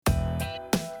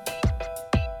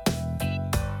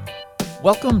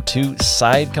Welcome to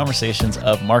Side Conversations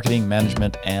of Marketing,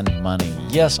 Management, and Money.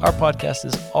 Yes, our podcast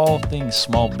is all things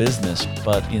small business,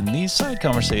 but in these side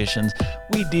conversations,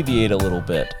 we deviate a little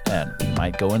bit, and we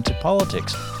might go into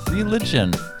politics,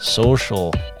 religion,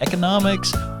 social,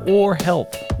 economics, or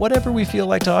health, whatever we feel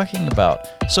like talking about.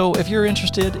 So if you're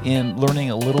interested in learning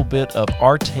a little bit of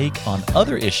our take on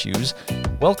other issues,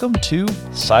 welcome to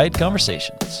Side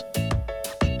Conversations.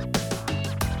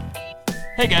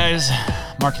 Hey guys,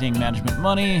 Marketing, Management,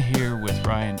 Money here with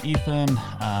Ryan, Ethan.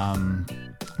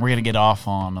 We're going to get off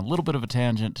on a little bit of a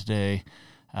tangent today,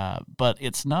 but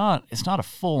it's not a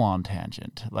full-on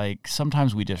tangent. Like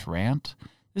sometimes we just rant.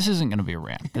 This isn't going to be a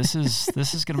rant. This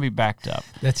is going to be backed up.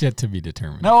 That's yet to be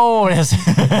determined. No, this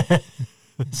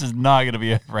is not going to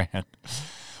be a rant.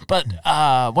 But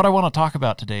what I want to talk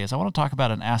about today is I want to talk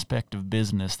about an aspect of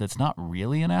business that's not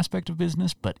really an aspect of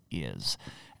business, but is.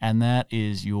 And that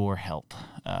is your health,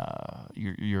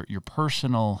 your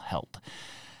personal health.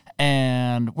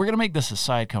 And we're going to make this a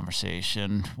side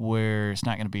conversation where it's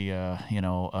not going to be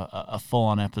a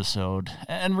full-on episode.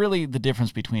 And really the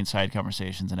difference between side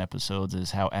conversations and episodes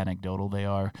is how anecdotal they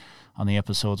are. On the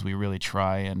episodes, we really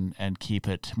try and keep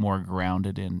it more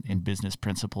grounded in business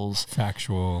principles.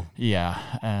 Factual.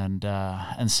 Yeah.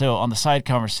 And so on the side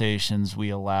conversations, we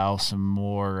allow some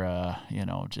more,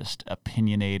 just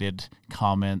opinionated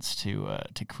comments to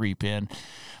creep in.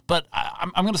 But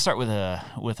I'm going to start with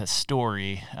a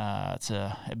story. It's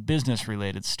a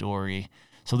business-related story.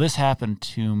 So this happened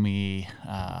to me,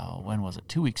 when was it?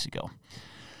 2 weeks ago.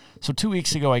 So 2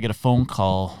 weeks ago, I get a phone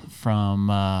call from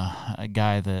a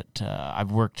guy that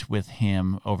I've worked with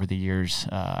him over the years.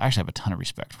 I actually have a ton of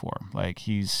respect for him. Like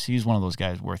he's one of those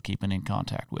guys worth keeping in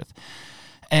contact with.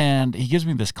 And he gives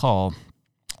me this call.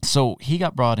 So he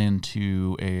got brought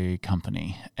into a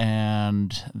company,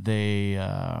 and they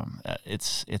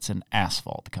it's an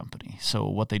asphalt company. So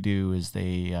what they do is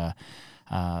they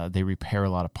repair a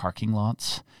lot of parking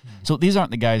lots. So these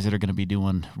aren't the guys that are going to be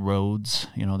doing roads.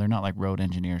 They're not like road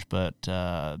engineers, but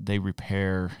they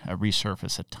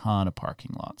resurface a ton of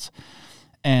parking lots.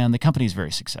 And the company is very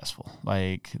successful.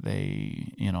 Like they're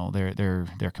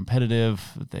competitive.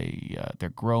 They're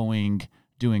growing,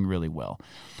 doing really well.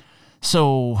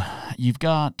 So you've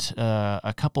got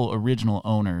a couple original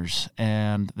owners,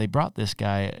 and they brought this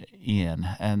guy in,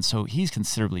 and so he's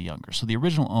considerably younger. So the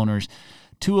original owners,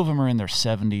 two of them are in their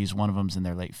 70s, one of them's in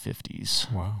their late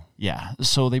 50s. Wow. Yeah,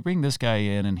 so they bring this guy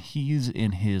in, and he's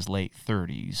in his late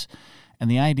 30s. And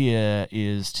the idea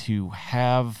is to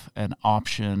have an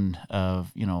option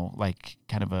of,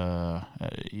 kind of a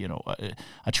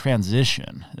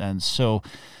transition. And so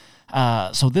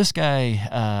this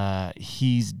guy,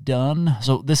 he's done.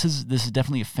 So this is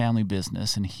definitely a family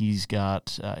business, and he's got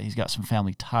some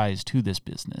family ties to this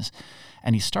business.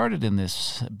 And he started in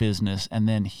this business, and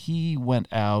then he went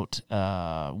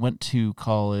to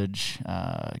college,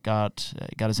 got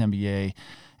his MBA,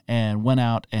 and went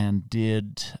out and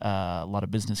did a lot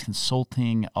of business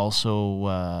consulting.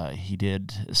 Also, he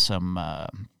did some.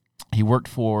 He worked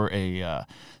for a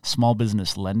small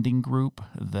business lending group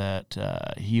that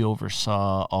he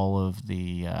oversaw all of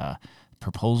the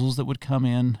proposals that would come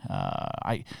in.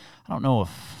 I don't know if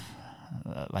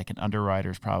like an underwriter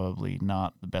is probably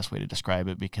not the best way to describe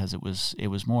it, because it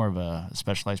was more of a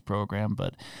specialized program.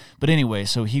 But anyway,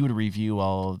 so he would review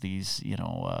all of these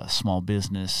small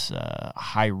business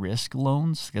high risk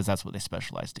loans, because that's what they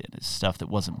specialized in, is stuff that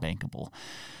wasn't bankable.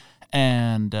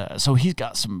 And so he's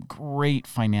got some great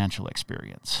financial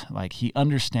experience. Like he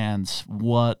understands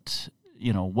what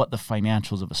the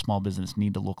financials of a small business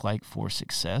need to look like for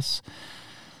success.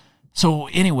 So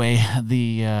anyway,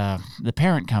 the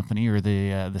parent company, or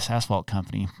this asphalt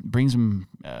company, brings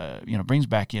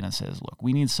back in and says, look,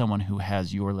 we need someone who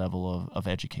has your level of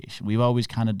education. We've always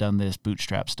kind of done this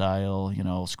bootstrap style,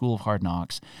 school of hard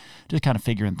knocks, just kind of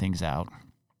figuring things out.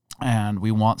 And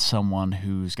we want someone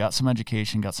who's got some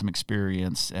education, got some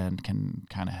experience, and can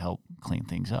kind of help clean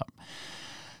things up.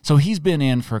 So he's been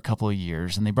in for a couple of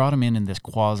years, and they brought him in this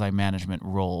quasi-management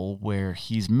role where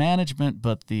he's management,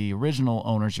 but the original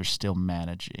owners are still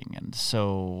managing. And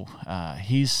so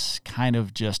he's kind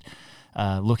of just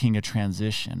looking at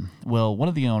transition. Well, one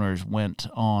of the owners went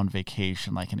on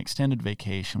vacation, like an extended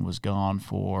vacation, was gone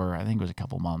for, I think it was a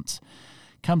couple months.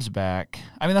 Comes back.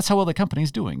 I mean, that's how well the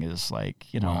company's doing, is like,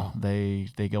 Wow.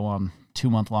 they go on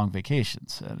 2-month-long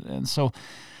vacations. And so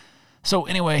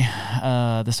anyway,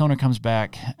 this owner comes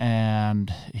back,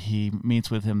 and he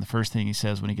meets with him. The first thing he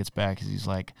says when he gets back is he's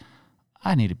like,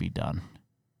 I need to be done.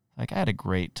 Like, I had a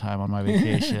great time on my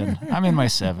vacation. I'm in my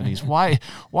 70s.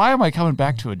 Why am I coming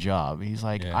back to a job? He's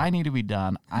like, I need to be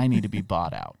done. I need to be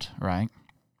bought out, right?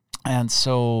 And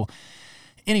so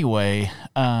anyway,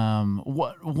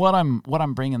 what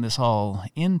I'm bringing this all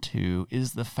into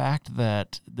is the fact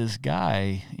that this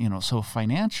guy, so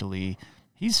financially,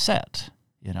 he's set.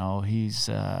 He's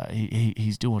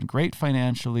doing great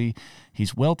financially.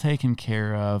 He's well taken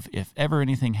care of. If ever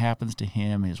anything happens to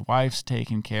him, his wife's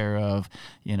taken care of.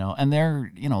 And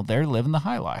they're living the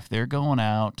high life. They're going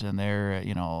out and they're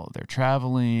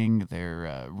traveling.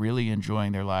 They're really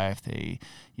enjoying their life. They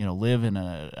live in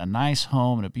a nice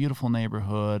home in a beautiful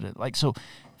neighborhood. So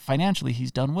financially,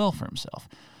 he's done well for himself.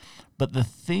 But the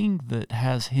thing that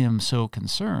has him so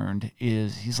concerned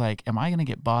is he's like, am I going to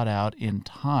get bought out in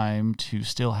time to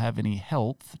still have any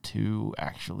health to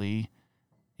actually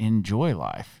enjoy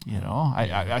life?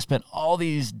 I spent all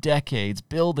these decades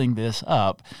building this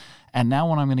up, and now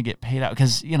when I'm going to get paid out,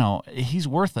 because, he's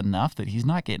worth enough that he's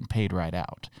not getting paid right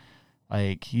out.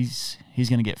 Like he's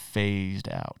going to get phased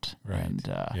out. Right. And,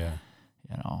 yeah.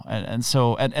 And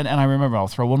so I remember, I'll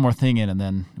throw one more thing in, and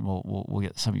then we'll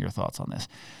get some of your thoughts on this.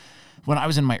 When I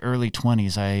was in my early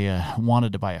 20s, I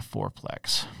wanted to buy a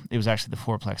fourplex. It was actually the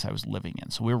fourplex I was living in.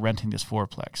 So we were renting this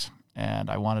fourplex, and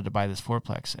I wanted to buy this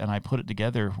fourplex. And I put it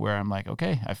together where I'm like,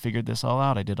 okay, I figured this all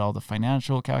out. I did all the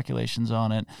financial calculations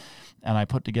on it, and I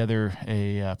put together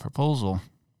a proposal.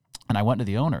 And I went to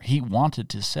the owner. He wanted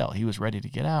to sell. He was ready to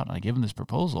get out. And I gave him this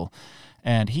proposal,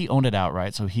 and he owned it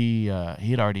outright. So he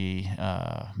had already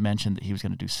mentioned that he was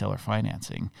going to do seller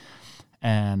financing.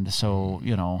 And so,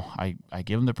 I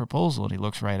give him the proposal, and he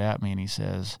looks right at me and he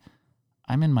says,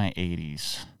 I'm in my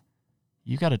 80s.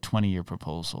 You got a 20-year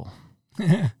proposal.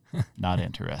 Not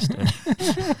interested.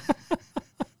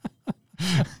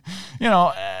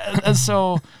 And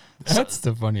so... That's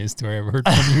the funniest story I've heard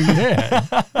from you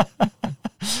yet.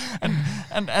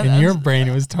 And in your brain,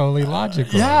 it was totally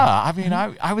logical. Yeah. I mean,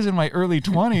 I was in my early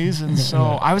 20s, and so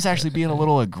I was actually being a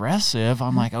little aggressive.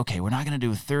 I'm like, okay, we're not going to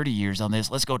do 30 years on this.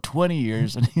 Let's go 20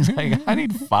 years. And he's like, I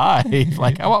need 5.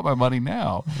 Like, I want my money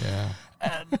now.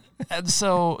 Yeah. And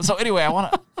so anyway, I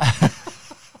want to...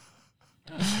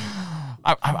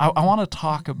 I want to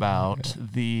talk about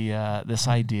this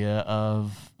idea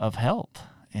of health.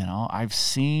 I've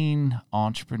seen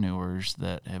entrepreneurs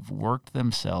that have worked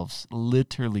themselves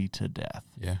literally to death.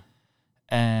 Yeah.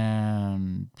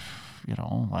 And,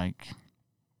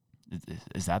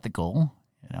 is that the goal?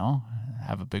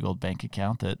 Have a big old bank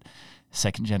account that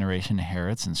second generation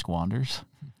inherits and squanders?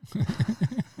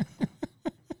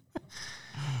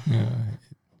 Yeah,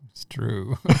 it's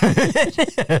true.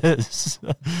 It is.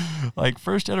 Like,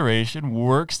 first generation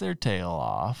works their tail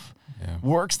off,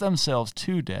 works themselves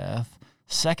to death.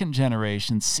 Second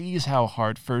generation sees how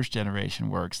hard first generation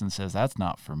works and says, that's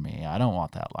not for me. I don't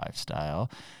want that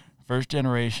lifestyle. First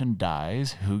generation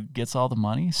dies. Who gets all the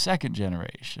money? Second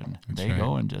generation. They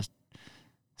go and just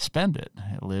spend it.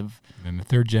 Live. And the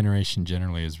third generation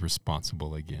generally is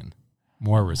responsible again.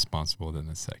 More responsible than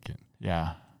the second.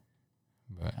 Yeah.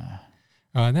 But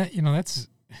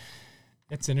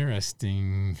that's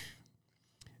interesting.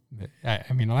 I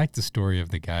like the story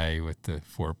of the guy with the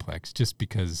fourplex just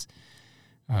because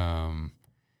I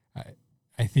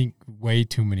think way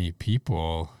too many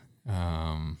people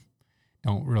don't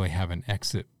really have an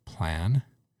exit plan,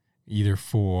 either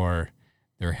for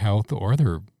their health or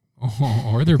their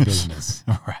business.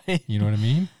 Right? You know what I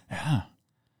mean? Yeah.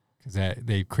 Because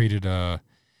they created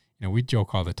we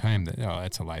joke all the time that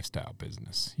it's a lifestyle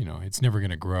business. It's never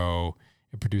going to grow.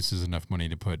 It produces enough money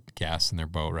to put gas in their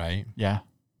boat, right? Yeah.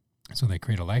 So they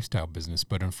create a lifestyle business,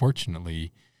 but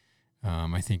unfortunately,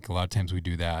 I think a lot of times we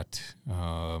do that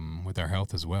with our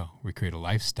health as well. We create a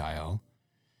lifestyle,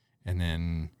 and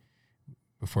then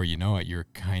before you know it, you're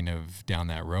kind of down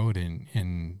that road,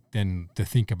 and then to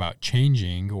think about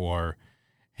changing or,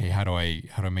 hey, how do I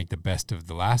make the best of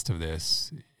the last of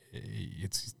this?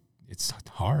 It's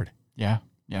hard. Yeah,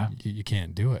 yeah. You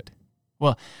can't do it.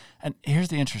 Well, and here's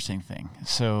the interesting thing.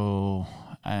 So,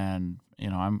 and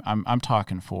I'm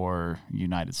talking for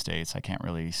United States. I can't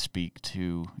really speak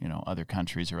to other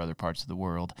countries or other parts of the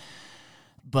world,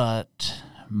 but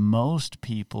most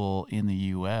people in the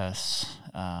U.S.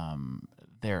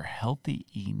 They're healthy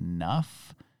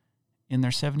enough in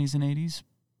their 70s and 80s,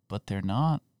 but they're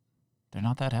not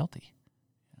that healthy.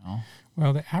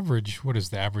 Well, the average, what is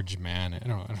the average man? I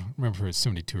don't remember if it's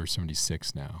 72 or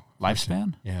 76 now.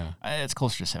 Lifespan? Yeah. It's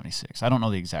closer to 76. I don't know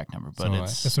the exact number, but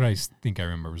that's what I think I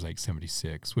remember was like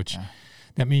 76, which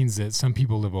that means that some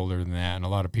people live older than that and a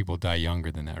lot of people die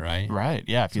younger than that, right? Right.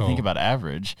 Yeah. If you think about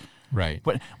average. Right.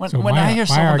 But when I hear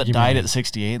someone that died at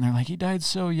 68 and they're like, he died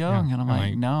so young, and I'm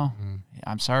like, no,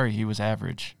 I'm sorry, he was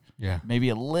average. Yeah. Maybe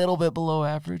a little bit below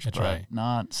average, That's but right.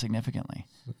 not significantly.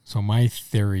 So my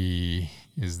theory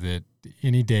is that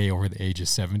any day over the age of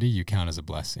 70, you count as a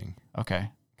blessing.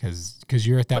 Okay. Because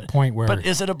you're at that point where... But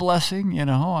is it a blessing?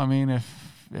 I mean, if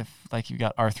like you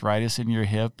got arthritis in your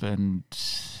hip and...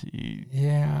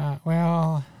 Yeah,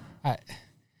 well, I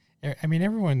mean,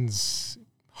 everyone's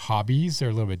hobbies are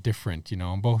a little bit different,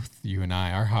 Both you and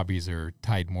I, our hobbies are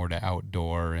tied more to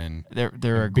outdoor and...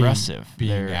 They're aggressive.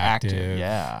 Being they're active,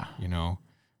 yeah.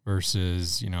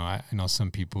 Versus, I know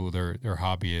some people, their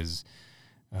hobby is,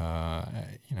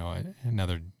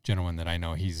 another gentleman that I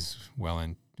know, he's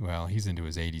he's into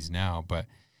his 80s now, but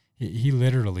he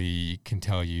literally can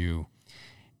tell you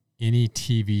any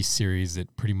TV series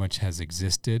that pretty much has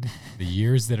existed, the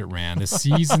years that it ran, the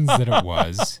seasons that it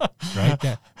was,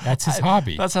 right? That's his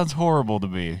hobby. That sounds horrible to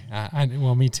me.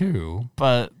 Well, me too.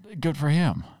 But good for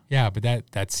him. Yeah, but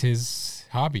that's his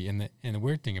hobby. And the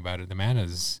weird thing about it, the man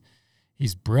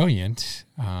he's brilliant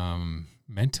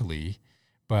mentally,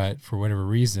 but for whatever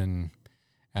reason,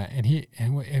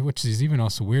 which is even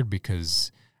also weird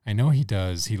because I know he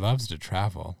loves to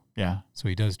travel. Yeah. So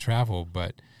he does travel,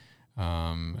 but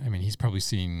he's probably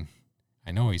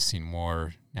I know he's seen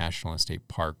more national and state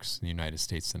parks in the United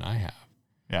States than I have.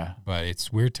 Yeah. But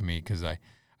it's weird to me because I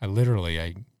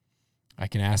literally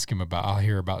can ask him I'll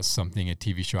hear about something, a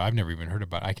TV show I've never even heard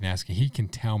about. I can ask him, he can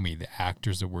tell me the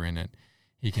actors that were in it.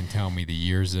 He can tell me the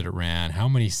years that it ran, how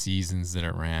many seasons that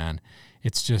it ran.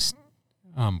 It's just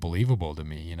unbelievable to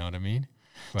me. You know what I mean?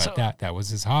 But so, that was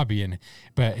his hobby.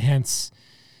 But hence,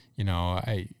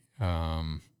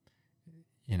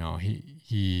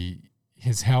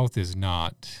 his health is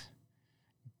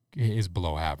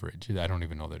below average. I don't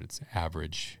even know that it's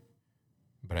average,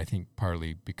 but I think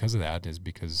partly because of that is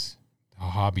because the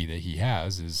hobby that he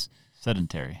has is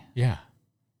sedentary. Yeah.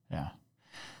 Yeah.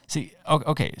 See,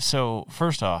 okay, so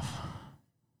first off,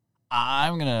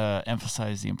 I'm going to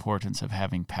emphasize the importance of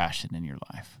having passion in your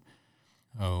life.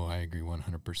 Oh, I agree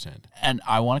 100%. And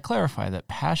I want to clarify that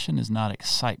passion is not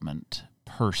excitement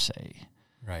per se.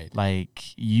 Right.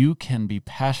 Like, you can be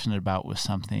passionate about with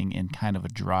something in kind of a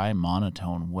dry,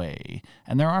 monotone way.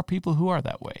 And there are people who are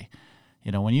that way.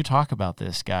 When you talk about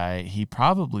this guy, he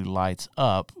probably lights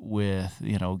up with,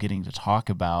 getting to talk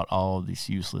about all of this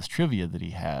useless trivia that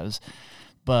he has.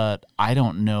 But I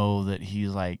don't know that he's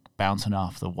like bouncing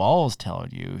off the walls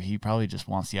telling you. He probably just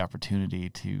wants the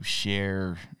opportunity to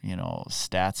share,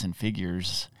 stats and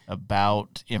figures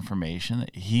about information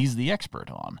that he's the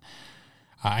expert on.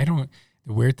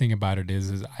 The weird thing about it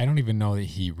is I don't even know that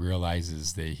he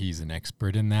realizes that he's an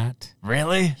expert in that.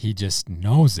 Really? He just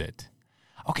knows it.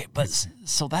 Okay, but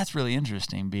so that's really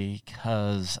interesting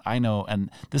because I know,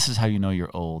 and this is how you know you're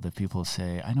old, if people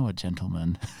say, I know a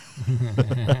gentleman.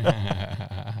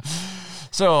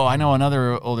 So I know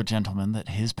another older gentleman that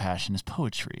his passion is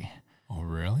poetry. Oh,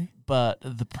 really? But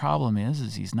the problem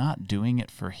is he's not doing it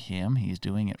for him. He's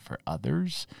doing it for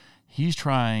others. He's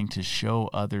trying to show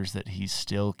others that he's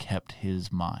still kept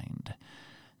his mind,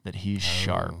 that he's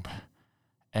sharp.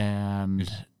 And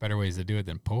there's better ways to do it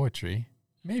than poetry.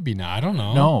 Maybe not. I don't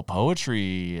know. No,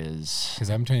 poetry is... Because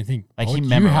I'm trying to think. Like he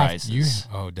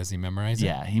memorizes. Does he memorize it?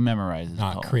 Yeah, he memorizes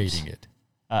not poems. Creating it.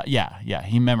 Yeah,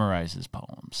 he memorizes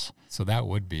poems. So that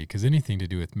would be, because anything to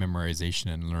do with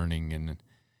memorization and learning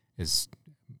is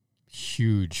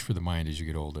huge for the mind as you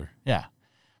get older. Yeah.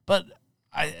 But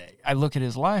I look at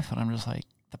his life and I'm just like,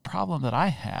 the problem that I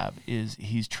have is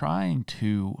he's trying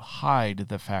to hide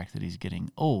the fact that he's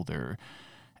getting older.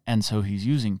 And so he's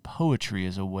using poetry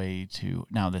as a way to,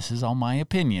 now this is all my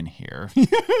opinion here,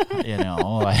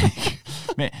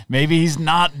 maybe he's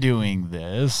not doing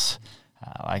this.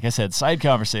 Like I said, side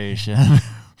conversation.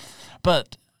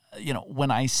 But, when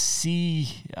I see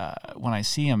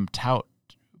him tout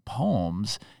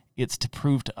poems, it's to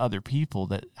prove to other people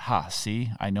that,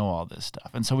 see, I know all this stuff.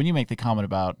 And so when you make the comment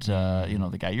about,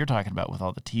 the guy you're talking about with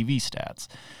all the TV stats,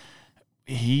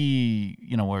 he,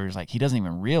 where he's like, he doesn't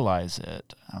even realize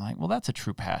it. I'm like, well, that's a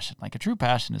true passion. Like, a true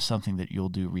passion is something that you'll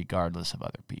do regardless of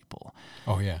other people.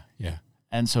 Oh, yeah, yeah.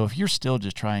 And so if you're still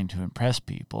just trying to impress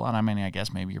people, and I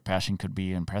guess maybe your passion could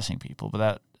be impressing people,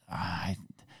 but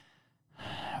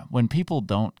when people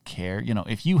don't care,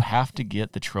 if you have to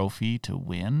get the trophy to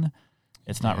win,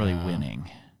 it's not really winning.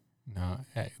 No,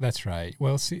 that's right.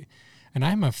 Well, see, and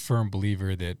I'm a firm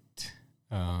believer that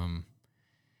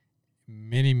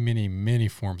many, many, many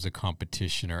forms of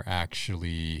competition are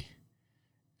actually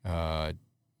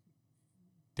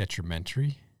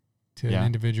detrimentary to an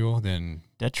individual. Then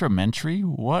detrimentary?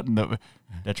 What?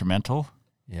 Detrimental?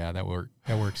 Yeah, that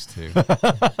works too.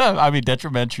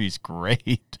 Detrimentary is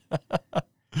great.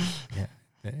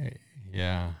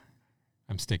 Yeah.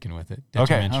 I'm sticking with it.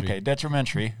 Okay.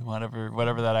 Detrimentary,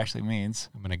 whatever that actually means.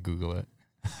 I'm going to Google it.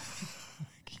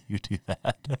 You do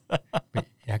that. But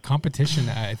yeah, competition,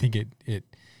 I think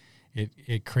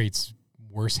it creates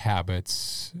worse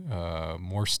habits,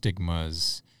 more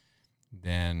stigmas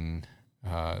than,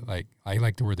 like, I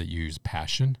like the word that you use,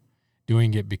 passion.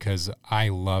 Doing it because I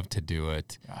love to do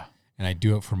it, and I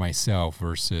do it for myself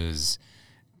versus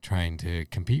trying to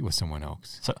compete with someone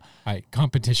else. So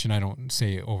competition, I don't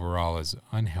say overall is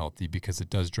unhealthy because it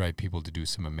does drive people to do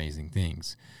some amazing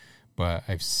things. But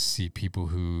I see people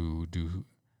who do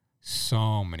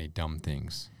so many dumb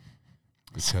things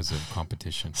because of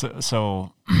competition.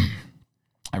 So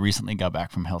I recently got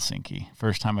back from Helsinki.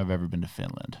 First time I've ever been to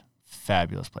Finland.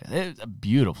 Fabulous place. It's a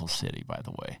beautiful city, by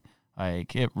the way.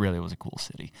 Like, it really was a cool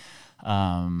city.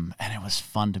 And it was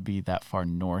fun to be that far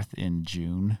north in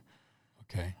June.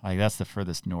 Okay. Like, that's the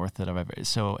furthest north that I've ever.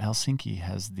 So Helsinki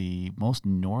has the most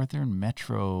northern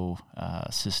metro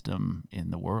system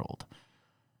in the world.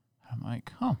 I'm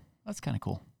like, oh, that's kind of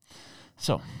cool.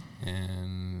 So.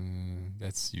 And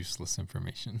that's useless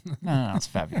information. No, it's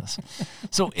fabulous.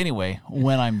 So anyway,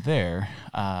 when I'm there,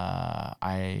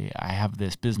 I have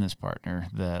this business partner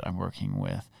that I'm working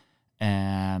with.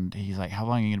 And he's like, how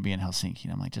long are you going to be in Helsinki?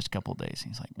 And I'm like, just a couple of days.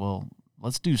 And he's like, well,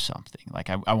 let's do something. Like,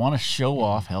 I want to show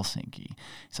off Helsinki.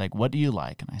 He's like, what do you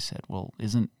like? And I said, well,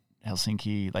 isn't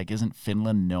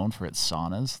Finland known for its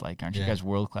saunas? Like, aren't you guys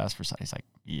world-class for saunas? He's like,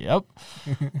 yep.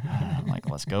 I'm like,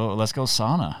 let's go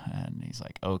sauna. And he's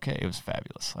like, okay. It was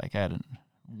fabulous. Like, I had a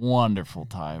wonderful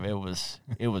time. It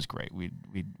was great.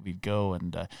 We'd go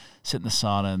and sit in the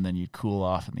sauna, and then you'd cool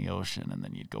off in the ocean, and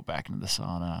then you'd go back into the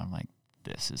sauna. I'm like,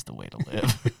 this is the way to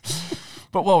live.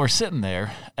 But while we're sitting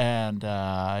there, and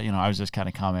I was just kind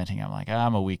of commenting. I'm like,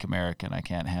 I'm a weak American. I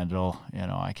can't handle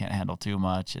too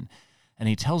much. And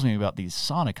he tells me about these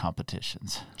sauna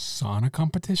competitions. Sauna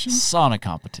competitions? Sauna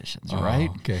competitions,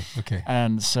 right? Okay.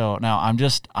 And so now I'm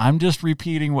just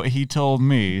repeating what he told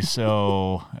me.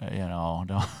 So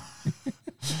don't.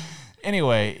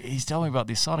 Anyway, he's telling me about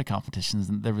these sauna competitions,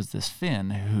 and there was this Finn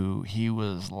who he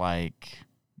was like.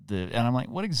 And I'm like,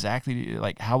 what exactly,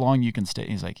 like, how long you can stay?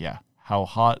 He's like, yeah, how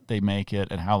hot they make it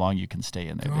and how long you can stay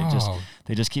in there.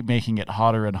 They just keep making it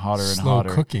hotter and hotter and hotter.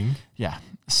 Slow cooking. Yeah.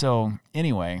 So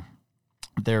anyway,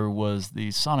 there was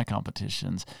these sauna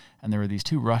competitions, and there were these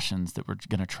two Russians that were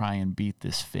going to try and beat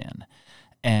this Finn.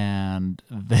 And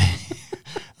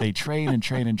they train, and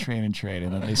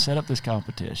then they set up this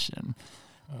competition.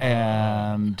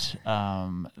 And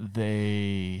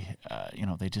they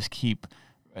just keep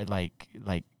like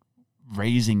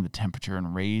raising the temperature,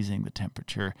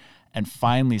 and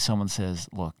finally someone says,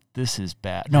 look, this is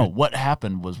bad. No, what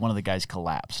happened was one of the guys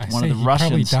collapsed. One of the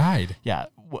Russians probably died. Yeah.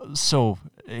 So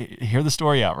hear the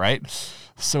story out, right?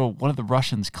 So one of the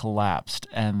Russians collapsed,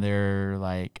 and they're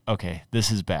like, okay, this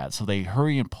is bad. So they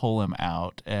hurry and pull him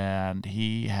out, and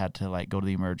he had to like go to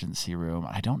the emergency room.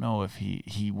 I don't know if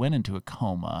he went into a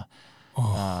coma,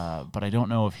 but I don't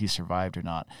know if he survived or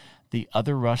not. The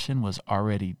other Russian was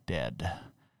already dead.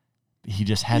 He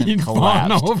just hadn't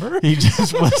collapsed. Over? He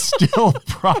just was still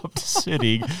propped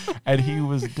sitting, and he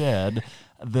was dead.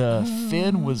 The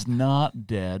Finn was not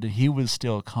dead. He was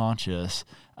still conscious.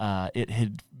 It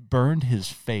had burned his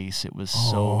face. It was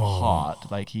so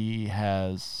hot. Like, he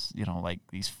has, like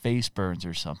these face burns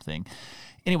or something.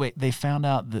 Anyway, they found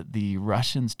out that the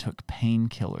Russians took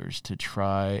painkillers to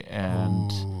try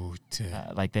and,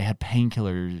 like, they had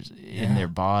painkillers in their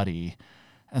body.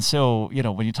 And so,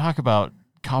 when you talk about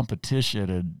competition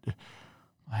and,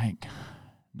 like,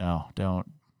 no,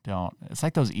 don't. It's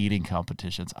like those eating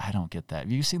competitions. I don't get that.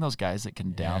 Have you seen those guys that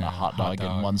can down a hot dog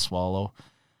in one swallow?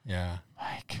 Yeah.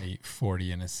 Like, they eat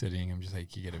 40 in a sitting. I'm just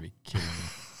like, you got to be kidding me.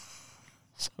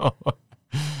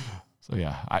 So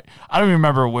yeah, I don't even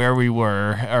remember where we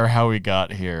were or how we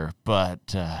got here,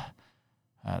 but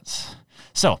that's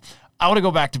so. I want to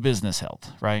go back to business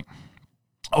health, right?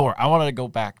 Or I want to go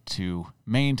back to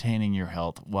maintaining your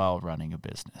health while running a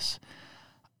business.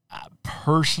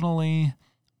 Personally,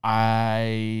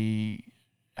 I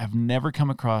have never come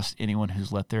across anyone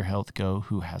who's let their health go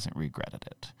who hasn't regretted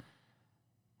it.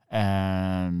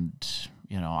 And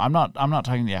I'm not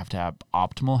talking you have to have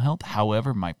optimal health.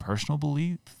 However, my personal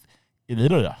belief,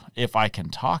 if I can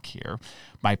talk here,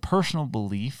 my personal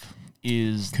belief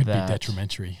is could that be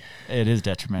detrimentary. It is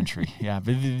detrimentary. Yeah.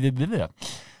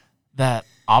 That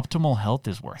optimal health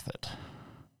is worth it.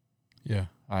 Yeah.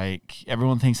 Like,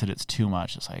 everyone thinks that it's too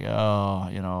much. It's like,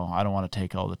 I don't want to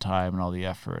take all the time and all the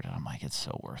effort. And I'm like, it's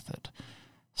so worth it.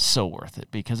 So worth it,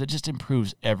 because it just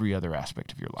improves every other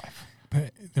aspect of your life.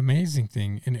 But the amazing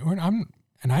thing, and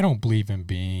I don't believe in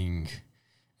being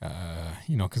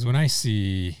because when I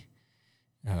see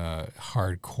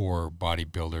hardcore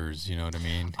bodybuilders, you know what I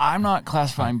mean? I'm not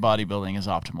classifying bodybuilding as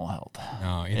optimal health.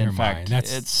 No, either In am I. fact, And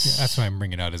that's why I'm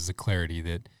bringing it out as the clarity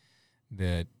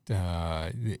that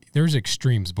there's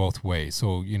extremes both ways.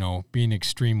 So, being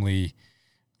extremely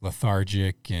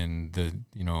lethargic and the,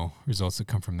 results that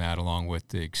come from that, along with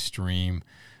the extreme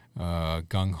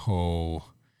gung-ho,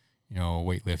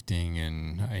 weightlifting,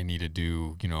 and I need to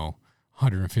do,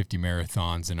 150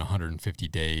 marathons in 150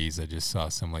 days. I just saw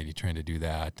some lady trying to do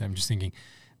that. I'm just thinking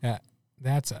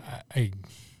that's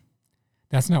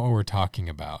not what we're talking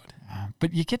about.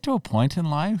 But you get to a point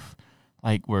in life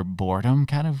like where boredom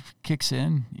kind of kicks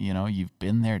in. You've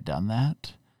been there, done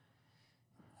that.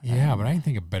 Yeah, but I can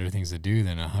think of better things to do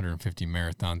than 150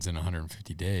 marathons in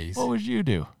 150 days. What would you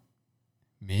do?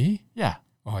 Me? Yeah.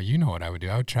 Oh, you know what I would do.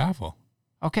 I would travel.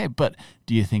 Okay, but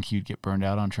do you think you'd get burned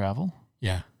out on travel?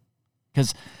 Yeah.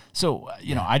 Because,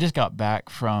 I just got back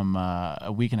from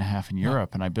a week and a half in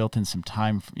Europe, and I built in some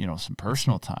time, some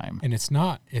personal time. And it's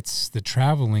the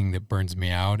traveling that burns me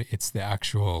out. It's the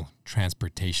actual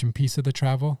transportation piece of the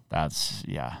travel. This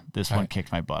one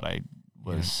kicked my butt. I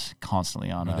was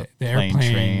constantly on the plane,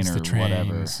 airplanes, train, or the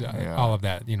trains, whatever. All of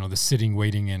that, the sitting,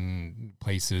 waiting in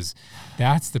places.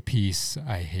 That's the piece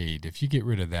I hate. If you get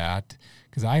rid of that,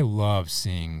 because I love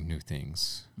seeing new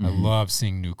things. Mm-hmm. I love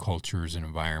seeing new cultures and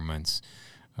environments,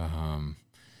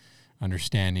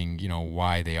 understanding,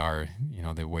 why they are,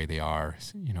 the way they are,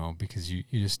 because you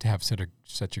just have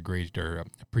such a greater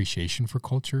appreciation for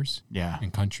cultures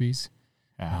and countries.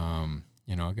 Yeah.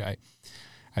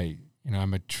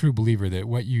 I'm a true believer that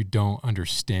what you don't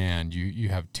understand, you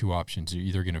have two options. You're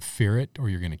either going to fear it or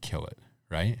you're going to kill it,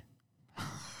 right?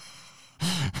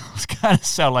 It's kind of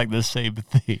sound like the same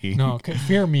thing. No,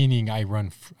 fear meaning I run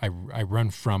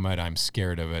from it. I'm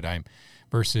scared of it.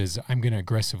 Versus I'm going to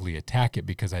aggressively attack it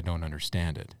because I don't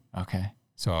understand it. Okay.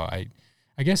 So I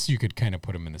guess you could kind of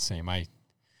put them in the same. I'm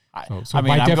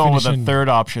definition, going with the third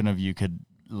option of you could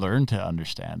learn to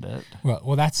understand it.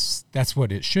 Well, that's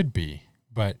what it should be.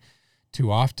 But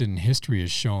too often history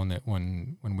has shown that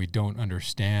when we don't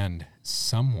understand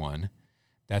someone,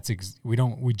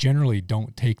 we generally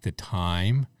don't take the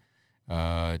time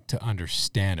to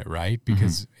understand it, right?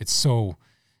 Because it's so,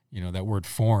 that word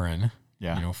foreign,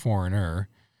 foreigner,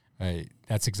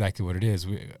 that's exactly what it is.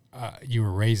 You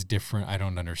were raised different. I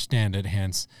don't understand it.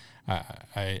 Hence,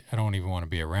 I don't even want to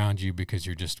be around you because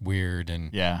you're just weird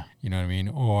and, you know what I mean?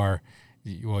 Or,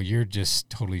 well, you're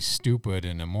just totally stupid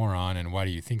and a moron, and why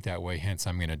do you think that way? Hence,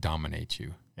 I'm going to dominate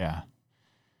you. Yeah.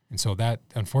 And so that,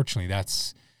 unfortunately,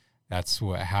 that's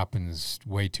what happens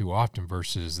way too often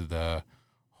versus the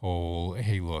whole,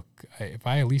 hey, look, if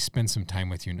I at least spend some time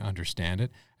with you and understand it,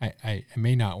 I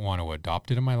may not want to adopt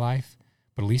it in my life,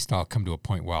 but at least I'll come to a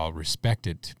point where I'll respect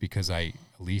it because I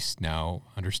at least now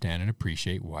understand and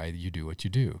appreciate why you do what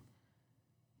you do.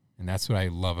 And that's what I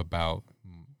love about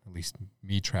at least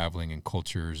me traveling in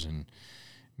cultures and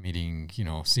meeting,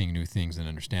 seeing new things and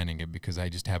understanding it because I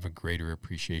just have a greater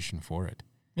appreciation for it.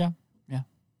 Yeah. Yeah.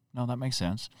 No, that makes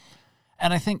sense.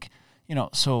 And I think,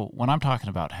 so when I'm talking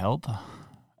about health,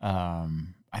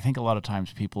 I think a lot of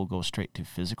times people go straight to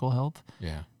physical health.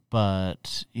 Yeah.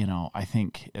 But, I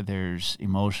think there's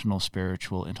emotional,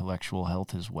 spiritual, intellectual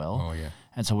health as well. Oh, yeah.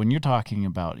 And so when you're talking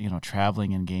about,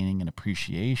 traveling and gaining an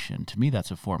appreciation, to me,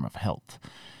 that's a form of health.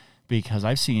 Because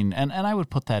I've seen, and I would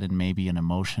put that in maybe an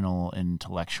emotional,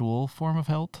 intellectual form of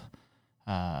health.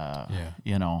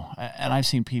 And I've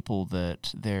seen people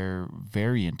that they're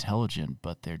very intelligent,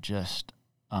 but they're just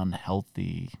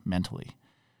unhealthy mentally.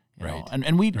 Right.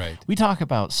 And we talk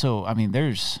about, there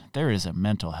is a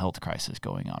mental health crisis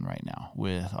going on right now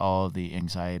with all of the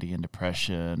anxiety and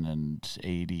depression and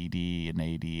ADD and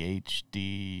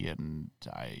ADHD and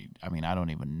I don't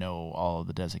even know all of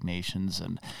the designations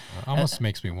and it almost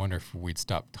makes me wonder if we'd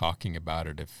stop talking about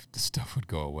it, if the stuff would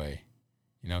go away.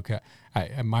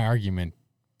 My argument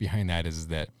behind that is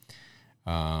that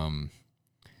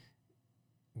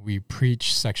we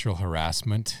preach sexual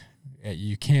harassment.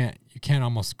 You can't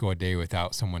almost go a day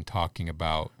without someone talking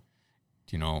about,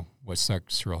 what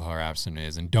sexual harassment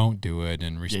is and don't do it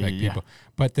and respect people.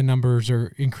 But the numbers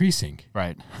are increasing.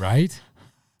 Right. Right?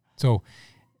 So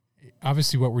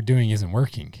obviously what we're doing isn't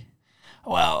working.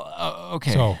 Well,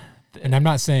 okay. So, and I'm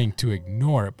not saying to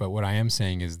ignore it, but what I am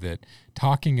saying is that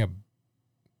talking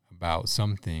about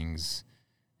some things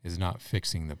is not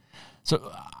fixing the...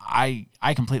 So I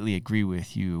completely agree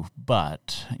with you,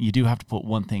 but you do have to put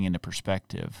one thing into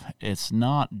perspective. It's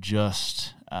not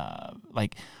just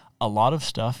like a lot of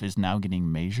stuff is now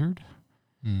getting measured.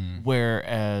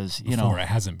 Whereas, Before it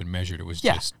hasn't been measured, it was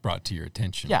just brought to your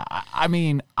attention. Yeah, I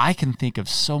mean, I can think of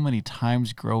so many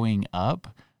times growing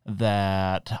up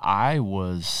that I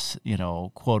was,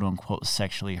 quote unquote,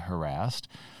 sexually harassed,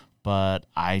 but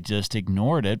I just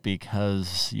ignored it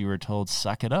because you were told,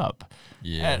 suck it up.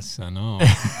 Yes, I know.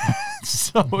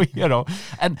 So,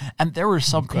 and there were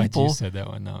some I'm glad people. You said that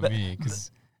one, not me,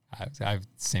 because I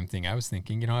same thing I was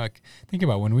thinking. Like, think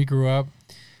about when we grew up,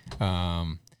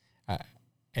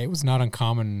 it was not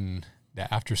uncommon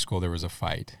that after school there was a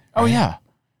fight. Right? Oh, yeah.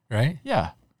 Right?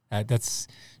 Yeah. That's,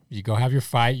 you go have your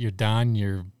fight, you're done,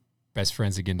 you're best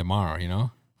friends again tomorrow,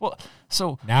 Well,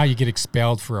 so now you get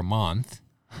expelled for a month.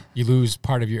 You lose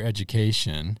part of your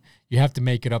education. You have to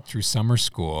make it up through summer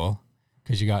school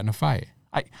because you got in a fight.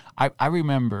 I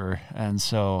remember, and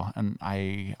I'm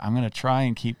going to try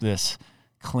and keep this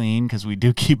clean because we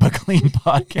do keep a clean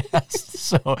podcast.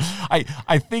 So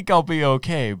I think I'll be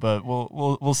okay, but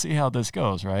we'll see how this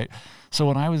goes, right? So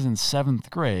when I was in 7th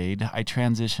grade, I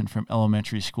transitioned from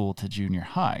elementary school to junior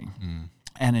high.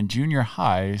 And in junior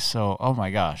high, so oh my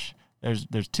gosh,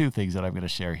 there's two things that I'm going to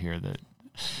share here that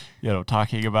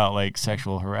talking about like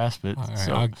sexual harassment. All right,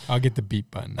 so I'll get the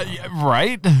beep button. yeah,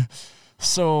 right?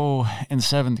 So in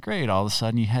 7th grade, all of a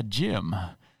sudden you had gym.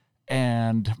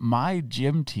 And my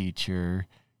gym teacher,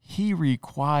 he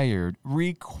required,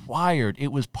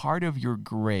 it was part of your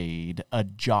grade, a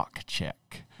jock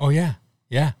check. Oh, yeah.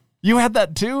 Yeah. You had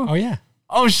that too? Oh, yeah.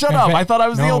 Oh, shut up. I thought I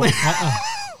was the only.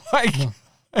 No.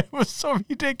 It was so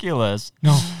ridiculous.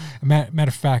 No. Matter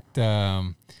of fact,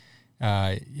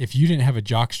 if you didn't have a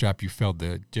jock strap, you failed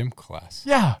the gym class.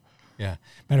 Yeah. Yeah.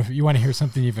 Matter of fact, you want to hear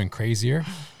something even crazier?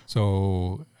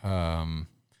 So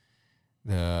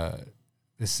the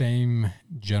same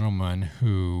gentleman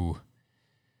who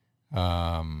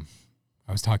I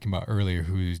was talking about earlier,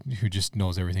 who just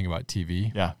knows everything about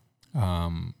TV. Yeah.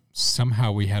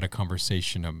 Somehow we had a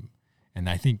conversation, and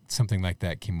I think something like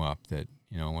that came up that,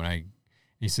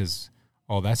 he says,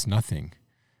 oh, that's nothing.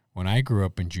 When I grew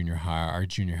up in junior high, our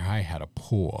junior high had a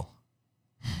pool.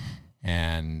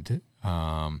 And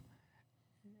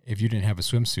if you didn't have a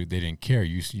swimsuit, they didn't care.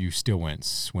 You still went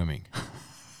swimming.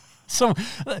 So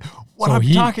I'm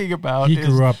talking about he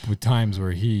grew up with times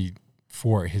where he,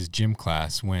 for his gym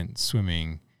class, went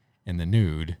swimming in the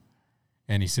nude.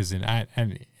 And he says, and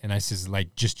I says,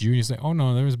 like, just you? And he's like, oh,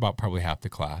 no, there was about probably half the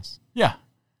class. Yeah.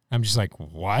 I'm just like,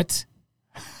 what?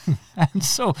 And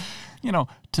so,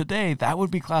 today that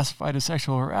would be classified as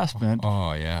sexual harassment.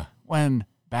 Oh, yeah. When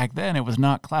back then it was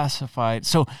not classified.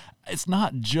 So it's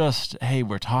not just, hey,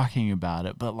 we're talking about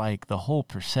it, but like the whole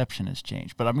perception has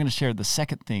changed. But I'm going to share the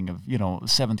second thing of,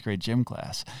 7th grade gym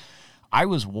class. I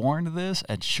was warned of this,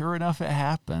 and sure enough, it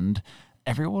happened.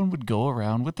 Everyone would go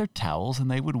around with their towels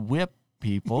and they would whip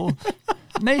people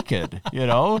naked,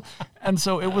 and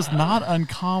so it was not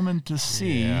uncommon to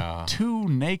see two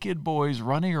naked boys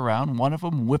running around, one of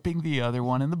them whipping the other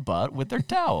one in the butt with their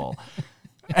towel.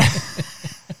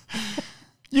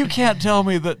 You can't tell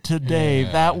me that today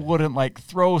that wouldn't like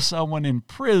throw someone in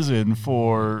prison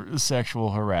for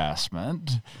sexual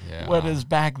harassment, whereas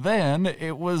back then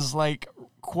it was like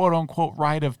quote unquote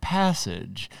rite of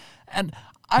passage. And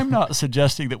I'm not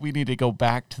suggesting that we need to go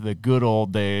back to the good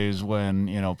old days when,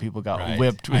 people got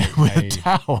whipped with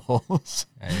towels.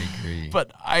 I agree.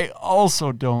 But I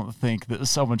also don't think that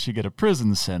someone should get a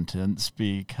prison sentence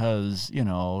because,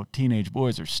 teenage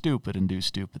boys are stupid and do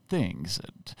stupid things.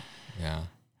 And, yeah.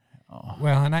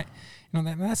 Well, and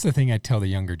that's the thing I tell the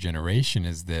younger generation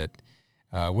is that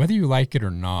whether you like it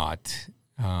or not,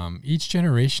 each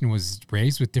generation was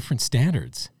raised with different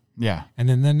standards. Yeah. And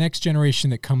then the next generation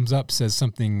that comes up says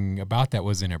something about that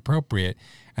was inappropriate,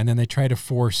 and then they try to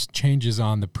force changes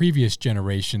on the previous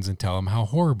generations and tell them how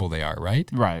horrible they are, right?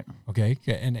 Right. Okay.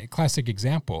 And a classic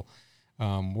example,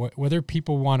 whether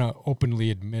people want to openly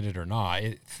admit it or not,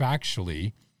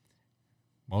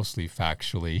 mostly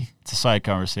factually. It's a side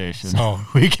conversation. So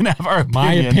we can have our opinion.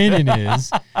 My opinion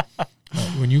is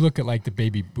when you look at like the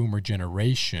baby boomer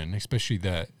generation, especially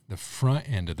the front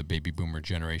end of the baby boomer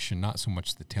generation, not so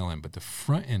much the tail end, but the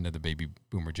front end of the baby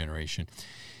boomer generation,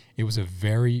 it was a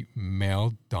very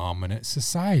male dominant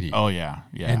society. Oh, yeah.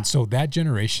 Yeah. And so that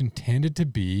generation tended to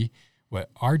be what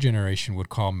our generation would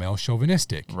call male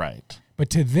chauvinistic. Right. But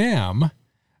to them,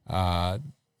 the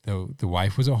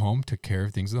wife was at home, took care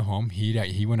of things at the home.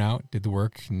 He went out, did the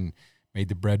work, and made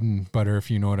the bread and butter,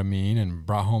 if you know what I mean, and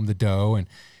brought home the dough.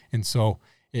 And so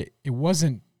it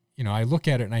wasn't I look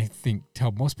at it and I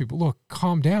tell most people, look,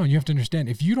 calm down. You have to understand,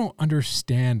 if you don't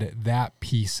understand that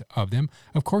piece of them,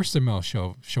 of course they're male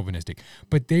chauvinistic,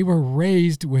 but they were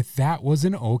raised with that was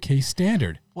an okay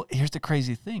standard. Well, here's the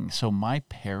crazy thing. So my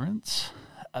parents,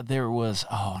 there was,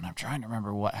 and I'm trying to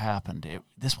remember what happened.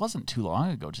 This wasn't too long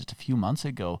ago, just a few months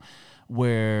ago,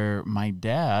 where my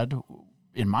dad,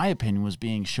 in my opinion, was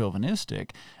being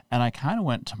chauvinistic. And I kind of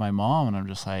went to my mom and I'm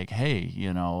just like, hey,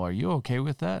 are you okay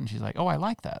with that? And she's like, oh, I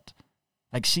like that.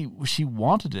 Like she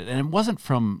wanted it. And it wasn't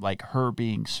from like her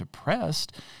being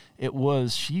suppressed. It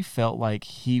was, she felt like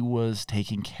he was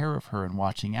taking care of her and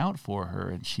watching out for her.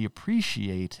 And she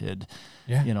appreciated,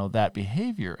 that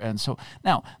behavior. And so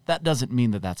now that doesn't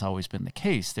mean that that's always been the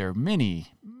case. There are many,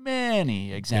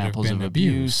 many examples of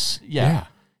abuse. Yeah.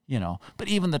 But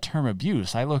even the term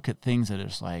abuse, I look at things that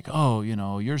it's like, oh,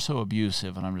 you're so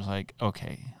abusive. And I'm just like,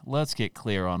 okay, let's get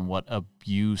clear on what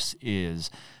abuse is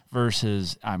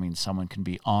versus, someone can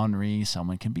be ornery,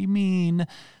 someone can be mean,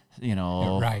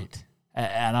 Right.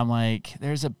 And I'm like,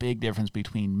 there's a big difference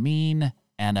between mean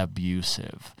and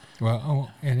abusive.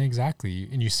 Well, and exactly.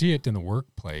 And you see it in the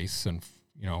workplace and,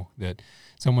 that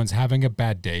someone's having a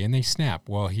bad day and they snap.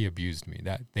 Well, he abused me.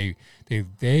 That they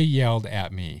yelled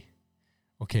at me.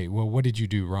 Okay, well, what did you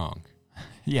do wrong?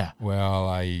 Yeah. Well,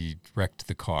 I wrecked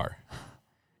the car.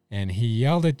 And he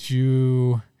yelled at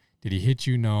you. Did he hit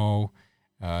you? No.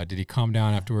 Did he calm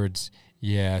down afterwards?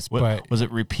 Yes. But was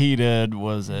it repeated?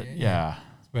 Was it? Yeah.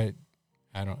 But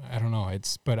I don't know. I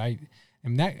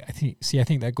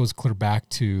think that goes clear back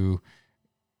to,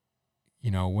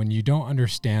 when you don't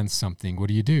understand something, what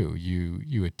do?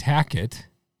 You attack it.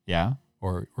 Yeah.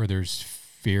 Or there's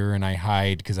fear and I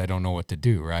hide because I don't know what to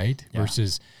do, right? Yeah.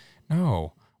 Versus,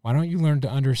 no, why don't you learn to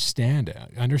understand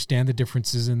the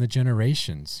differences in the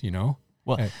generations,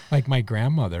 Well, like my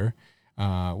grandmother,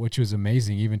 which was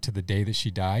amazing, even to the day that she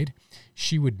died,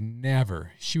 she would never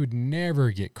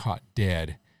get caught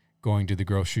dead going to the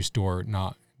grocery store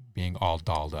not being all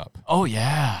dolled up. Oh,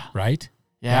 yeah. Right?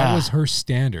 Yeah. That was her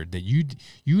standard, that you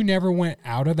never went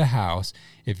out of the house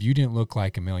if you didn't look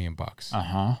like $1 million.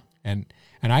 Uh-huh.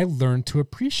 And I learned to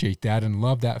appreciate that and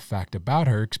love that fact about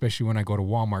her, especially when I go to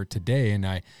Walmart today and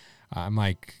I'm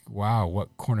like, wow,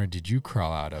 what corner did you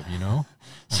crawl out of,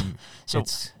 So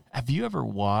have you ever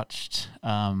watched,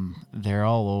 they're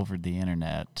all over the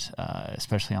internet,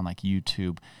 especially on like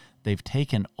YouTube, they've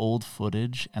taken old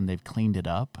footage and they've cleaned it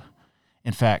up.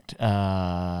 In fact,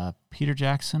 Peter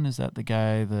Jackson, is that the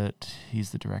guy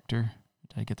he's the director?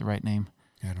 Did I get the right name?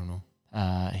 I don't know.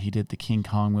 He did the King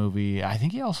Kong movie. I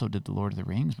think he also did the Lord of the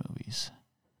Rings movies.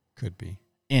 Could be.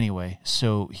 Anyway,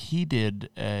 so he did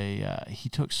he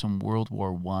took some World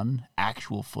War I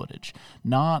actual footage,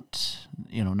 not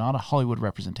a Hollywood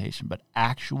representation, but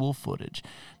actual footage,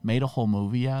 made a whole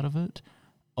movie out of it.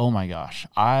 Oh my gosh.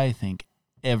 I think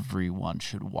everyone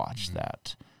should watch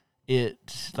that.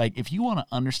 If you want to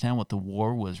understand what the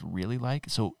war was really like,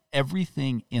 so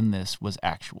everything in this was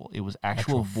actual. It was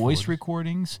actual voice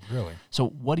recordings. Really? So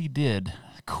what he did,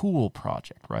 cool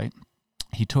project, right?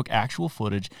 He took actual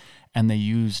footage and they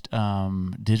used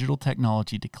digital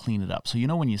technology to clean it up. So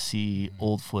when you see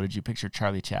old footage, you picture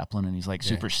Charlie Chaplin and he's like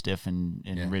super stiff and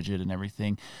rigid and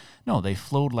everything. No, they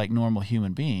flowed like normal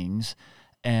human beings.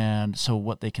 And so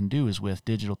what they can do is with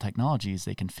digital technologies,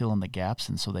 they can fill in the gaps,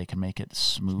 and so they can make it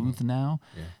smooth now.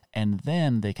 Yeah. And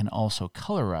then they can also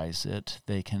colorize it.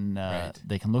 They can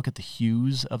they can look at the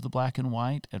hues of the black and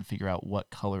white and figure out what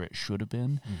color it should have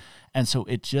been. And so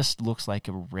it just looks like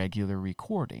a regular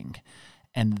recording.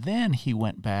 And then he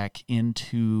went back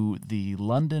into the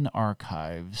London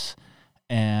archives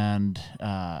and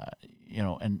I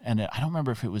don't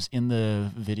remember if it was in the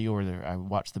video or I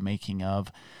watched the making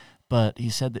of, but he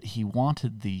said that he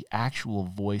wanted the actual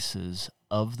voices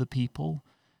of the people.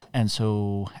 And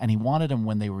he wanted them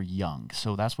when they were young.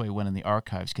 So that's why he went in the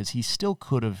archives, because he still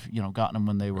could have, gotten them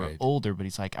when they were older. But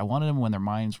he's like, I wanted them when their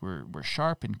minds were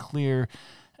sharp and clear.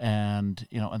 And,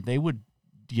 and they would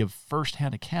give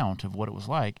firsthand account of what it was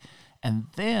like. And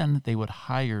then they would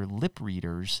hire lip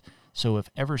readers. So if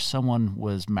ever someone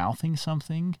was mouthing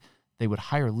something, they would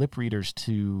hire lip readers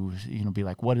to, be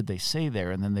like, what did they say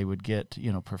there? And then they would get,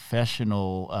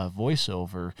 professional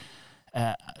voiceover.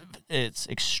 It's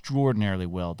extraordinarily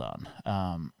well done.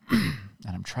 And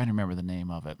I'm trying to remember the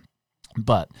name of it.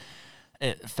 But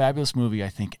fabulous movie. I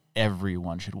think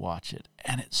everyone should watch it.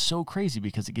 And it's so crazy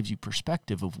because it gives you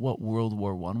perspective of what World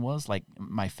War I was. Like,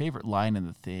 my favorite line in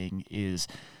the thing is,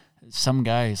 some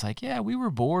guy is like, yeah, we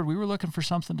were bored. We were looking for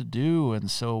something to do. And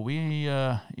so we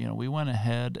went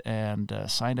ahead and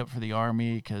signed up for the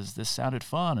Army because this sounded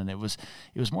fun. And it was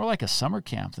more like a summer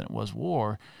camp than it was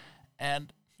war.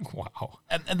 And Wow.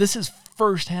 And this is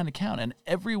firsthand account. And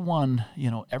everyone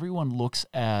looks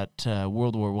at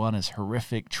World War I as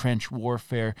horrific trench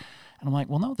warfare. And I'm like,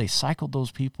 well, no, they cycled those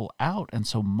people out. And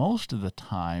so most of the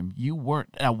time you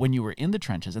weren't, when you were in the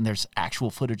trenches, and there's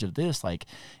actual footage of this, like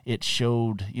it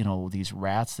showed, these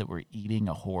rats that were eating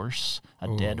a horse, a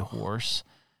dead horse.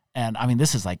 And I mean,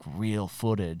 this is like real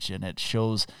footage, and it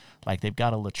shows like they've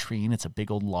got a latrine. It's a big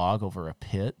old log over a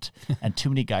pit, and too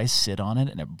many guys sit on it,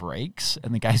 and it breaks,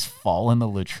 and the guys fall in the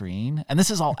latrine. And this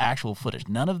is all actual footage.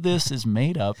 None of this is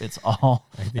made up. It's all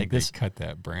I think like they this. cut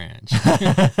that branch,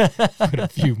 put a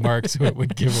few marks so it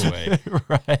would give away.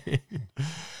 Right.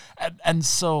 And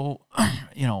so,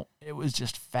 it was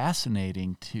just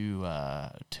fascinating to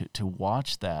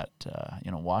watch that,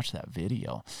 watch that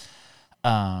video.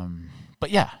 But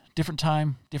yeah, different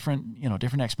time,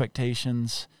 different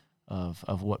expectations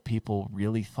of what people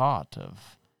really thought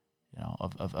of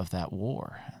that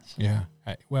war. So, yeah.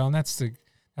 And that's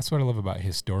what I love about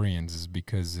historians, is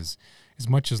because as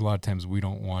much as a lot of times we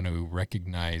don't want to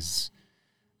recognize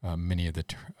many of the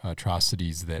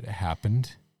atrocities that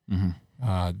happened, mm-hmm.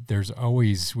 There's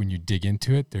always, when you dig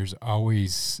into it, there's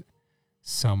always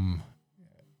some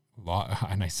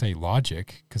and I say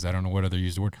logic because I don't know what other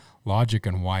use the word, logic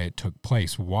on why it took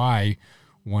place, why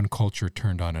one culture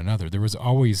turned on another. There was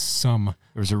always there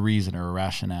was a reason or a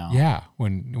rationale. Yeah.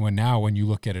 When you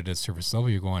look at it at surface level,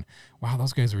 you're going, wow,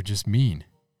 those guys were just mean,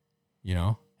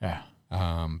 Yeah.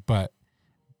 But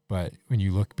when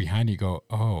you look behind you go,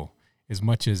 oh, as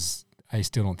much as I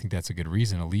still don't think that's a good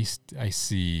reason, at least I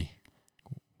see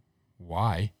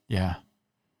why. Yeah.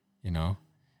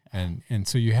 And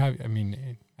so you have,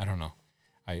 I don't know.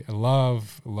 I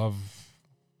love,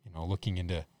 looking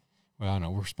into, well, I don't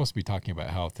know, we're supposed to be talking about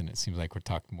health, and it seems like we're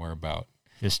talking more about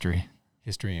history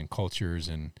and cultures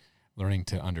and learning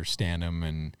to understand them,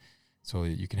 and so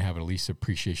that you can have at least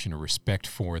appreciation or respect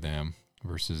for them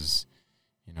versus,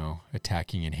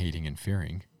 attacking and hating and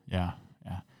fearing. Yeah.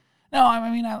 Yeah. No,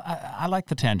 I like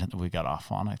the tangent that we got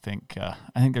off on. I think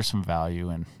there's some value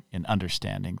in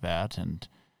understanding that and,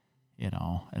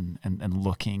 and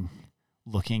looking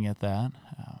at that.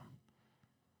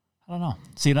 I don't know.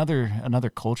 See, another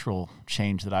cultural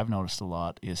change that I've noticed a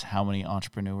lot is how many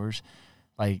entrepreneurs,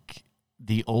 like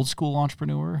the old school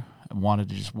entrepreneur, wanted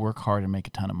to just work hard and make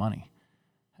a ton of money.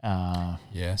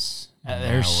 Yes. Now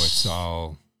it's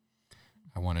all,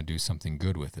 I want to do something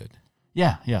good with it.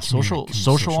 Yeah. Social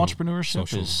entrepreneurship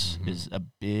mm-hmm. is a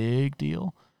big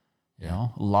deal. Yeah.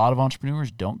 A lot of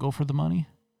entrepreneurs don't go for the money.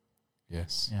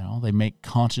 Yes. They make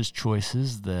conscious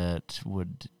choices that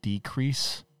would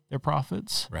decrease their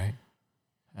profits. Right.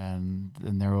 And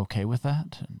they're okay with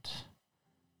that. And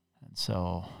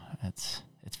so it's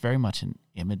very much an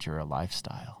image or a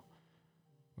lifestyle.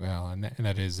 Well, and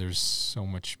that is, there's so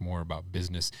much more about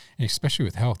business, and especially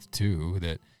with health too,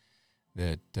 that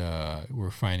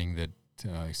we're finding that,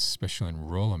 especially in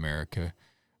rural America,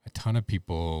 a ton of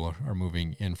people are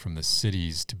moving in from the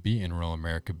cities to be in rural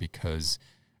America because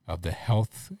of the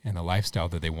health and the lifestyle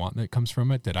that they want that comes from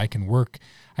it, that I can work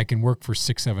for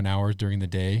 6-7 hours during the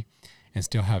day and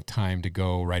still have time to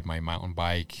go ride my mountain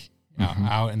bike mm-hmm.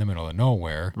 out in the middle of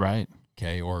nowhere. Right.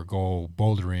 Okay. Or go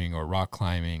bouldering or rock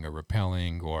climbing or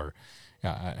rappelling or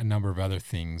a number of other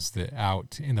things that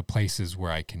out in the places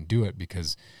where I can do it,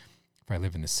 because if I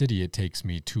live in the city, it takes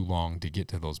me too long to get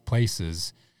to those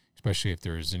places, especially if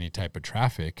there's any type of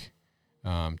traffic,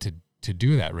 to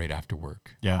do that right after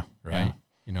work. Yeah. Right.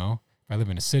 Yeah. If I live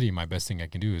in a city, my best thing I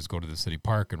can do is go to the city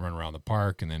park and run around the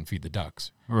park and then feed the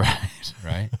ducks. Right.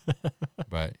 Right.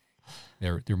 But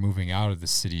they're moving out of the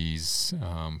cities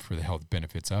for the health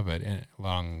benefits of it, and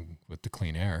along with the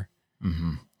clean air.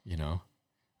 Mm-hmm.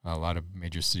 A lot of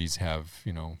major cities have,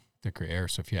 thicker air.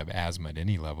 So if you have asthma at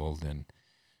any level, then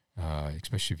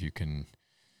especially if you can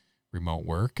remote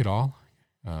work at all,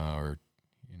 or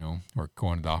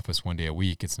go into the office one day a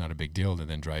week, it's not a big deal to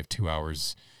then drive 2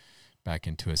 hours back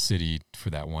into a city for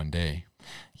that one day.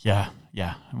 Yeah.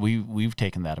 We've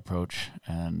taken that approach,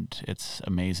 and it's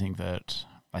amazing that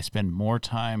I spend more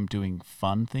time doing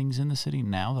fun things in the city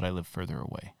now that I live further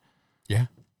away. Yeah.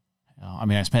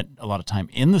 I spent a lot of time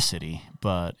in the city,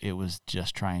 but it was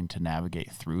just trying to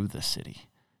navigate through the city.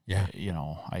 Yeah.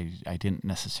 I didn't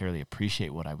necessarily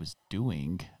appreciate what I was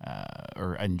doing,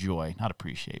 or enjoy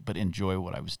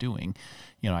what I was doing.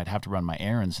 I'd have to run my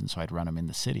errands, and so I'd run them in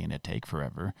the city, and it'd take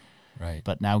forever. Right.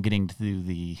 But now getting to do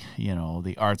the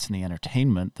arts and the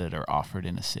entertainment that are offered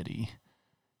in a city,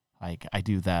 like I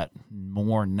do that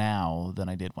more now than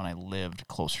I did when I lived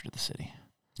closer to the city.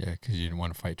 Yeah, because you didn't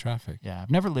want to fight traffic. Yeah,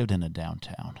 I've never lived in a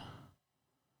downtown.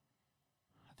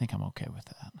 I think I'm okay with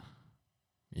that.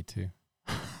 Me too.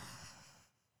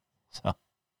 So,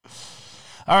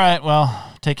 all right,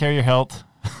 well, take care of your health.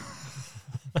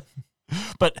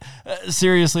 But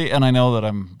seriously, and I know that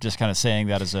I'm just kind of saying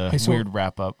that as a weird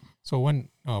wrap up. So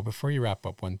before you wrap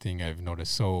up, one thing I've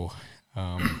noticed. So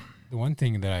the one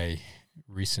thing that I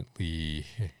recently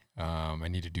I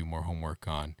need to do more homework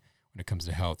on when it comes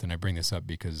to health, and I bring this up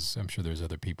because I'm sure there's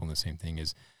other people in the same thing,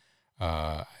 is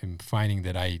I'm finding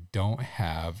that I don't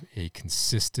have a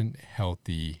consistent,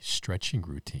 healthy stretching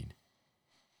routine.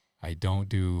 I don't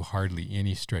do hardly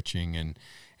any stretching,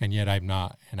 and yet I'm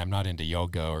not into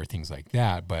yoga or things like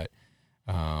that. But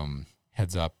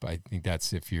heads up, I think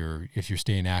that's if you're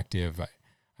staying active,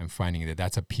 I'm finding that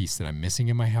that's a piece that I'm missing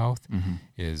in my health,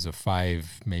 is a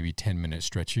 5, maybe 10-minute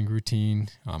stretching routine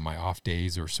on my off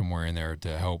days or somewhere in there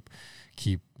to help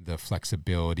keep the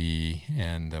flexibility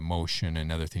and the motion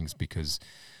and other things, because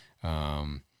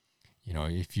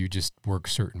if you just work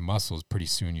certain muscles, pretty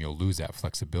soon you'll lose that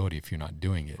flexibility if you're not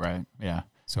doing it. Right. Yeah.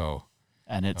 So,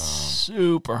 and it's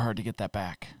super hard to get that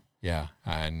back. Yeah.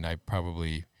 And I've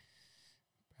probably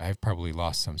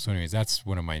lost some. So anyways, that's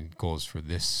one of my goals for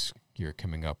this year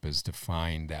coming up, is to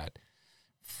find that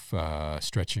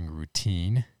stretching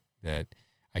routine that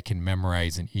I can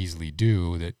memorize and easily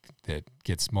do, that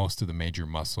gets most of the major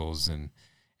muscles and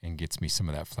gets me some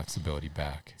of that flexibility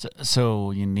back.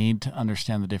 So you need to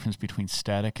understand the difference between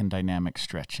static and dynamic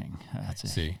stretching.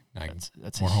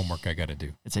 That's more homework I got to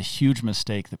do. It's a huge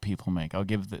mistake that people make. I'll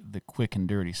give the quick and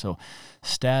dirty. So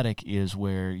static is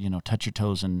where, touch your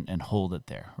toes and hold it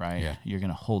there, right? Yeah. You're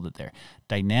going to hold it there.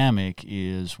 Dynamic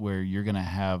is where you're going to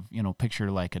have,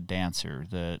 picture like a dancer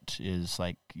that is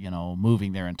like,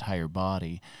 moving their entire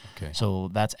body. Okay. So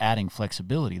that's adding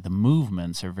flexibility. The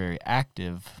movements are very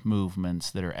active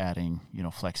movements that are adding,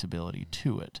 flexibility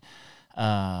to it.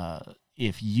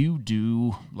 If you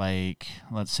do, like,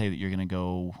 let's say that you're going to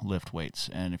go lift weights,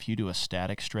 and if you do a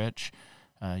static stretch,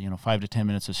 5 to 10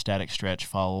 minutes of static stretch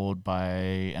followed by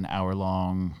an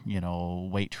hour-long,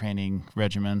 weight training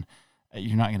regimen,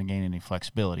 you're not going to gain any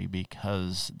flexibility,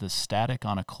 because the static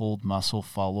on a cold muscle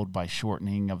followed by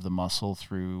shortening of the muscle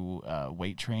through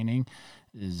weight training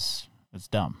it's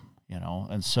dumb,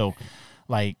 And so,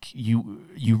 like, you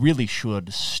really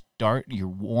should start, your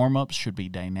warm-ups should be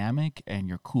dynamic and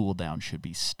your cool-down should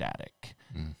be static.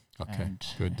 Okay, and,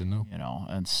 good to know.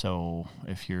 And so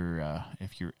if you're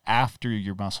after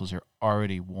your muscles are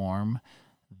already warm,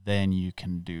 then you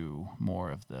can do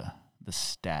more of the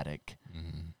static.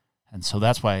 And so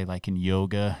that's why, like in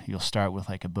yoga, you'll start with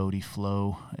like a Bodhi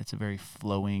flow. It's a very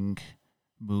flowing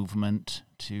movement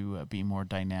to be more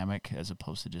dynamic as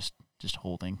opposed to just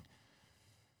holding.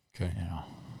 Okay.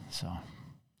 So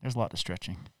there's a lot of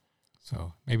stretching.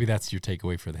 So maybe that's your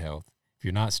takeaway for the health. If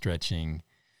you're not stretching,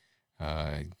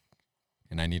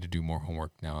 and I need to do more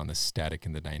homework now on the static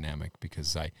and the dynamic,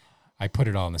 because I put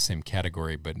it all in the same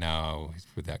category, but now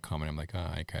with that comment, I'm like,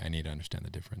 I need to understand the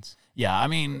difference. Yeah, I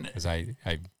mean, because I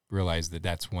realized that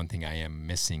that's one thing I am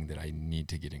missing that I need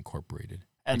to get incorporated,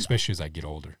 especially as I get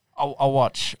older. I'll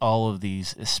watch all of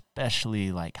these,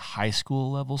 especially like high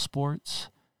school level sports.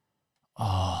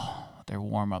 Oh, their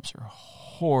warm-ups are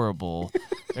horrible.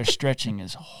 Their stretching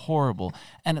is horrible.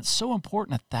 And it's so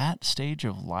important at that stage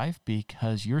of life,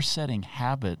 because you're setting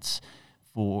habits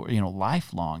for,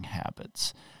 lifelong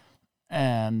habits.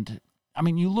 And I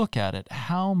mean, you look at it,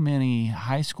 how many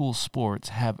high school sports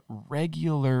have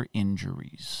regular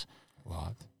injuries? A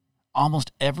lot.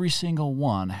 Almost every single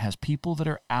one has people that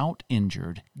are out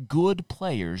injured, good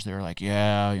players. They're like,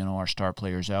 our star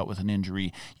player's out with an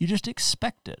injury. You just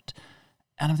expect it.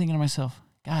 And I'm thinking to myself,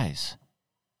 guys,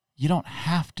 you don't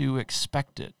have to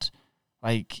expect it.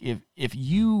 Like, if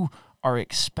you are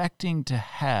expecting to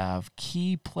have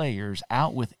key players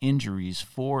out with injuries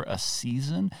for a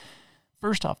season,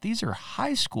 first off, these are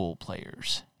high school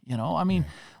players.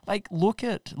 Like look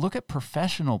at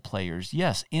professional players.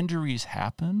 Yes, injuries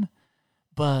happen,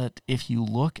 but if you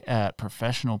look at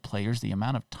professional players, the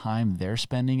amount of time they're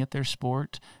spending at their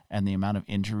sport and the amount of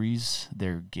injuries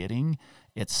they're getting,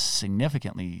 it's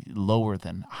significantly lower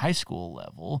than high school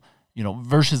level,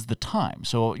 versus the time.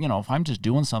 So, if I'm just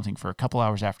doing something for a couple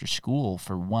hours after school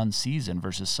for one season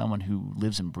versus someone who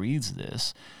lives and breathes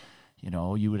this,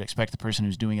 you would expect the person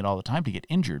who's doing it all the time to get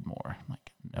injured more. I'm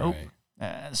like, nope.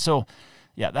 Right. So,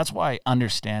 yeah, that's why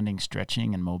understanding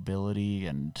stretching and mobility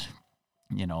and,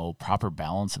 proper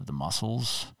balance of the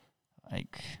muscles,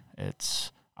 like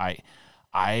I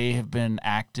have been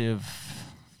active.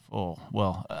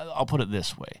 I'll put it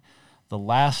this way. The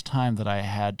last time that I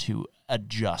had to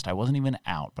adjust, I wasn't even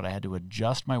out, but I had to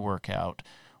adjust my workout,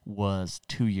 was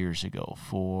 2 years ago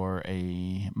for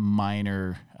a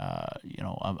minor,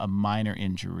 a minor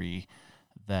injury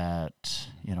that,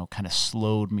 kind of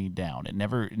slowed me down. It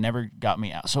never got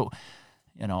me out. So,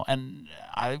 and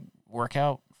I work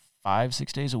out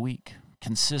 5-6 days a week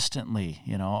consistently.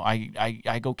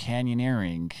 I go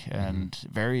canyoneering and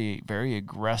very, very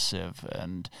aggressive,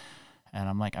 and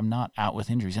I'm like, I'm not out with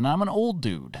injuries, and I'm an old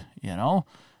dude,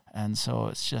 and so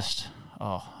it's just,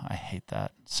 I hate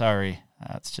that. Sorry,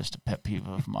 that's just a pet peeve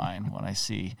of mine when I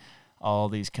see all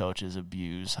these coaches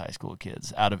abuse high school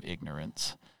kids out of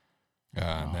ignorance.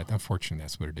 Unfortunately,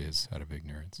 that's what it is, out of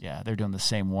ignorance. Yeah, they're doing the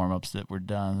same warm-ups that were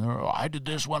done. I did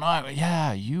this when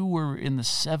you were in the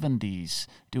 70s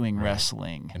doing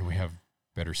wrestling. And we have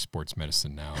better sports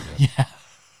medicine now to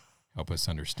help us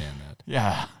understand that.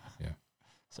 Yeah. Yeah.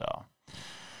 So,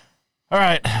 all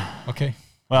right. Okay.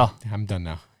 Well, I'm done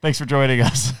now. Thanks for joining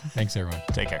us. Thanks, everyone.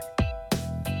 Take care.